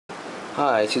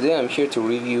Hi, today I'm here to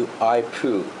review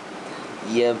iPoo.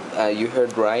 Yep, you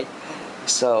heard right.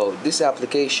 So this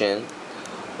application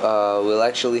will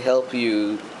actually help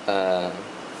you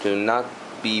to not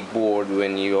be bored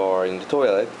when you are in the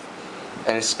toilet.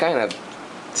 And it's kind of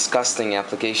disgusting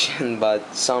application,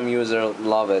 but some users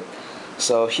love it.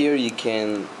 So here you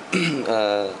can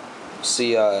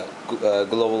see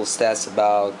global stats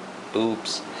about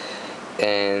boobs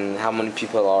and how many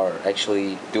people are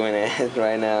actually doing it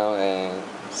right now and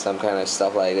some kind of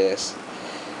stuff like this,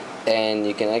 and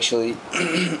you can actually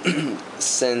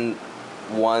send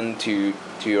one to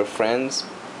your friends,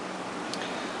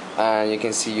 and you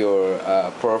can see your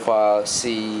profile,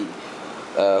 see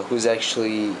who's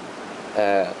actually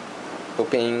uh,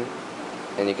 pooping,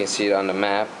 and you can see it on the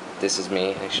map. This is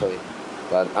me actually,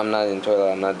 but I'm not in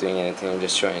toilet, I'm not doing anything, I'm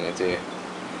just showing it to you.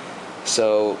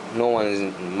 So no one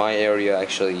in my area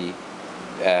actually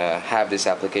have this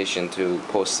application to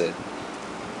post it.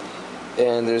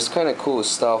 And there's kind of cool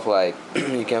stuff like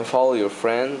you can follow your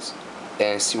friends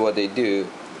and see what they do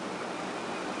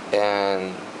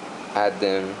and add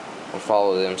them or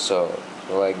follow them. So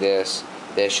like this,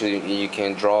 they actually, you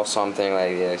can draw something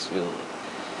like this,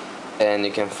 and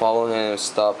you can follow him,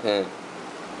 stop him,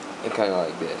 and kind of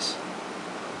like this.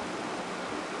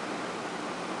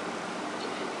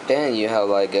 And you have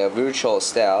like a virtual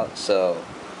style, so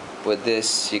with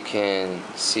this you can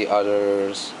see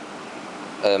others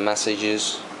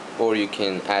messages, or you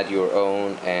can add your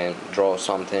own and draw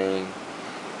something.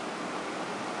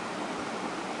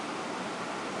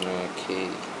 Okay,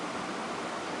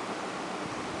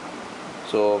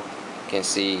 so you can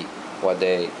see what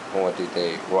did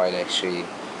they write actually,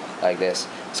 like this.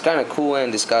 It's kind of cool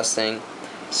and disgusting.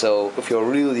 So if you're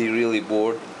really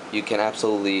bored, you can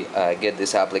absolutely get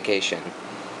this application,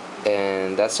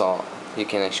 and that's all. You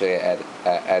can actually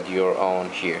add your own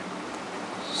here.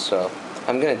 So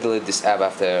I'm gonna delete this app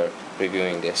after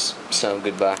reviewing this. So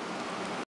goodbye.